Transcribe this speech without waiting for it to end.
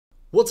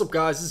What's up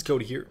guys, this is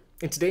Cody here,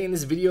 and today in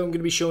this video I'm going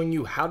to be showing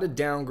you how to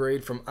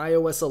downgrade from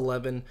iOS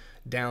 11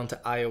 down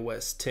to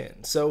iOS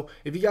 10. So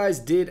if you guys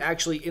did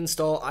actually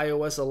install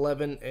iOS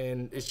 11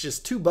 and it's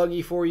just too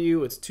buggy for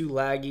you, it's too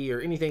laggy or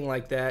anything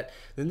like that,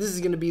 then this is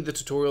going to be the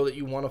tutorial that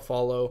you want to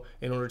follow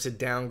in order to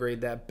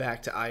downgrade that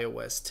back to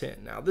iOS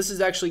 10. Now this is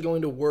actually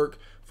going to work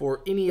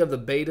for any of the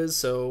betas,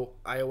 so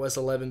iOS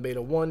 11 beta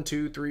 1,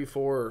 2, 3,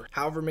 4, or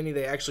however many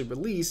they actually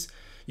release.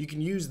 You can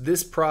use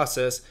this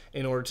process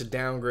in order to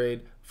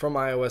downgrade from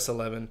iOS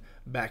 11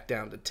 back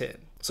down to 10.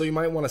 So you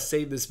might want to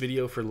save this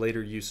video for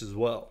later use as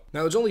well.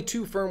 Now there's only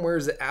two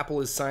firmwares that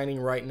Apple is signing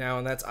right now,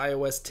 and that's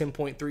iOS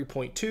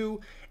 10.3.2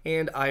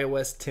 and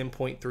iOS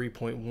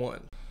 10.3.1.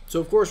 So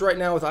of course right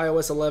now with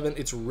iOS 11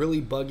 it's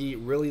really buggy,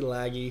 really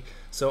laggy,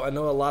 so I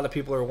know a lot of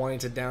people are wanting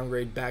to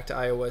downgrade back to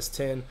iOS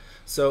 10.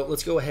 So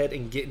let's go ahead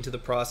and get into the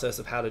process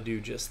of how to do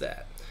just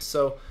that.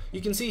 So you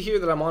can see here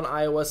that I'm on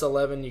iOS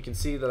 11. You can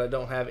see that I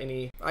don't have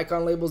any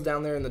icon labels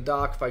down there in the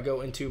dock. If I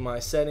go into my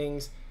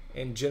settings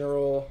and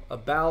general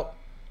about,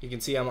 you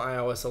can see I'm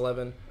iOS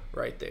 11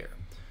 right there.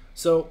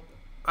 So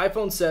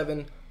iPhone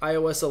 7,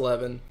 iOS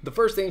 11, the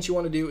first thing that you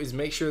want to do is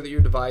make sure that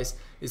your device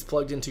is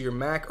plugged into your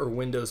Mac or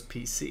Windows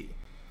PC.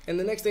 And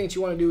the next thing that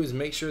you want to do is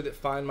make sure that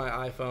Find My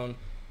iPhone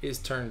is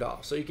turned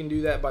off. So you can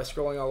do that by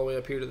scrolling all the way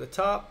up here to the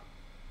top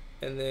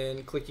and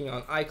then clicking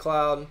on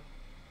iCloud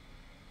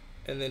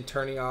and then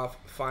turning off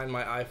Find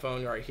My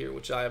iPhone right here,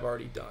 which I have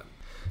already done.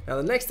 Now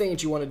the next thing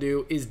that you want to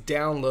do is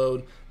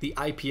download the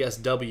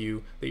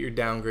IPSW that you're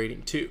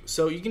downgrading to.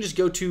 So you can just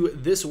go to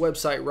this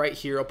website right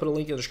here. I'll put a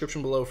link in the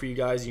description below for you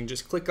guys. You can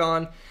just click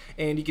on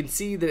and you can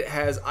see that it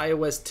has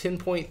iOS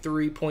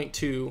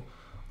 10.3.2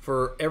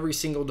 for every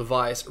single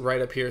device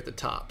right up here at the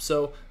top.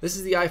 So this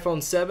is the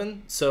iPhone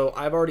 7, so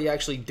I've already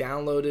actually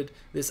downloaded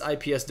this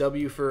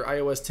IPSW for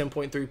iOS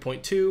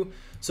 10.3.2.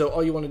 So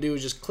all you want to do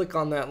is just click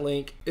on that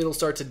link. It'll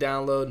start to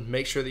download.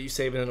 Make sure that you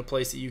save it in a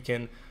place that you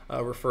can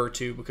refer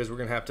to, because we're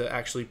going to have to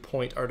actually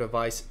point our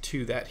device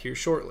to that here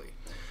shortly.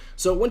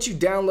 So once you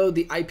download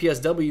the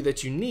IPSW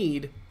that you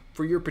need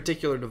for your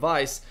particular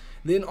device,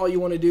 then all you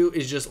want to do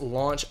is just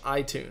launch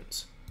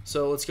iTunes.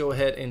 So let's go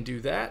ahead and do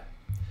that.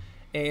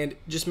 And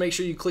just make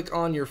sure you click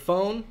on your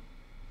phone.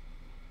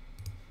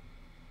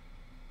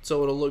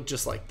 So it'll look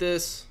just like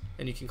this,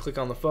 and you can click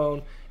on the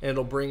phone and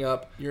it'll bring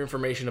up your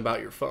information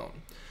about your phone.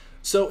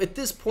 So at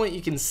this point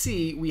you can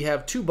see we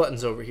have two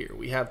buttons over here.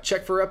 We have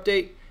check for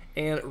update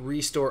and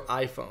restore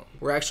iPhone.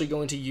 We're actually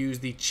going to use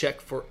the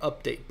check for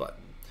update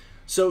button.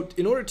 So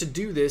in order to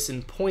do this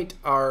and point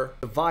our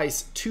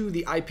device to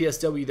the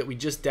IPSW that we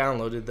just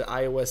downloaded, the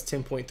iOS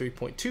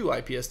 10.3.2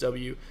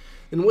 IPSW,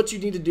 then what you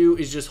need to do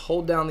is just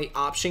hold down the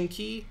Option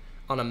key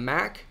on a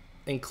Mac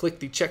and click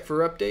the check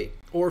for update.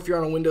 Or if you're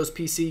on a Windows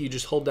PC, you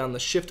just hold down the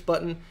Shift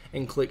button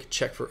and click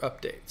check for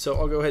update. So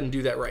I'll go ahead and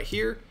do that right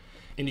here.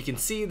 And you can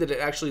see that it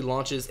actually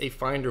launches a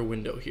Finder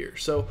window here.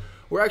 So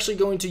we're actually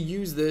going to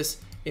use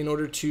this in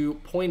order to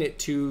point it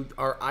to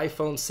our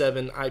iPhone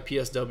 7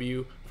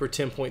 IPSW for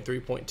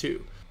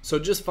 10.3.2. So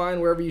just find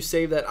wherever you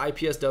save that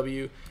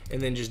IPSW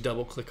and then just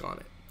double click on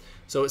it.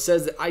 So it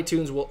says that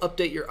iTunes will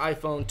update your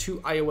iPhone to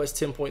iOS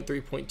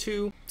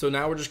 10.3.2. So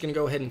now we're just going to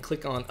go ahead and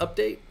click on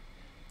update,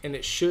 and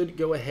it should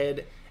go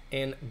ahead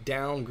and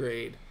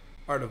downgrade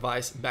our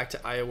device back to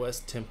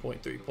iOS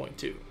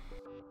 10.3.2.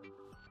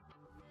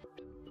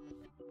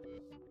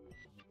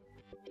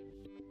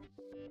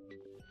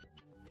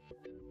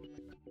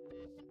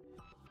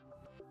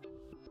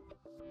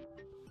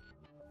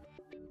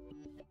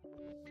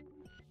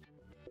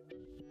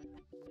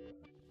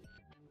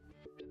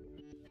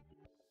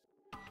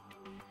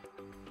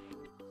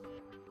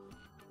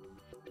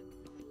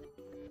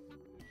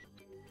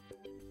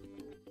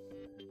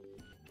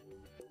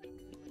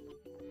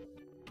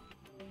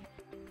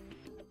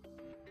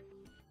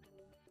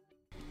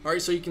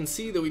 Alright, so you can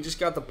see that we just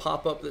got the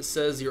pop-up that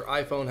says your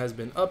iPhone has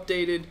been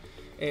updated,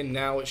 and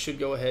now it should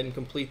go ahead and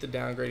complete the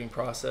downgrading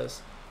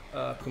process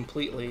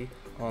completely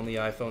on the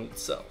iPhone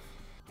itself.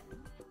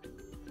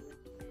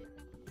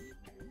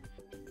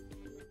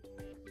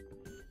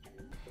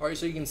 Alright,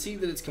 so you can see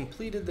that it's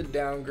completed the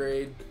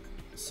downgrade.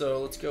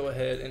 So let's go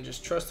ahead and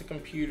just trust the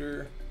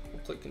computer.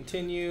 We'll click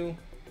continue.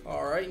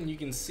 Alright, and you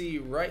can see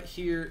right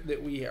here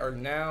that we are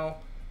now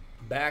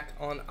back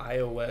on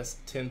iOS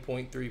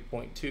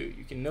 10.3.2.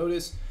 You can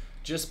notice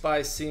just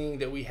by seeing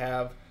that we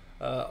have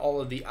all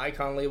of the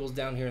icon labels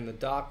down here in the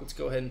dock. Let's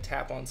go ahead and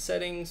tap on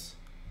settings.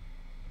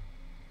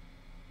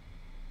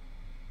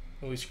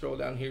 And we scroll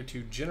down here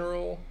to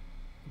general,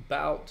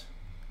 about,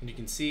 and you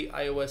can see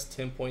iOS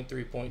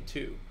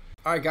 10.3.2.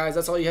 Alright guys,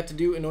 that's all you have to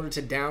do in order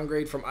to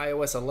downgrade from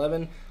iOS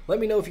 11.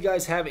 Let me know if you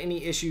guys have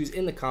any issues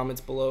in the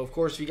comments below. Of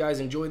course, if you guys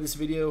enjoyed this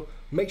video,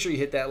 make sure you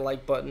hit that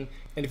like button.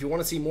 And if you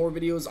want to see more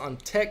videos on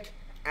tech,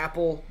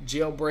 Apple,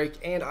 jailbreak,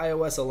 and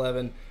iOS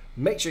 11,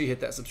 make sure you hit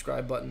that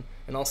subscribe button.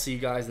 And I'll see you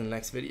guys in the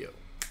next video.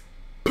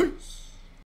 Peace!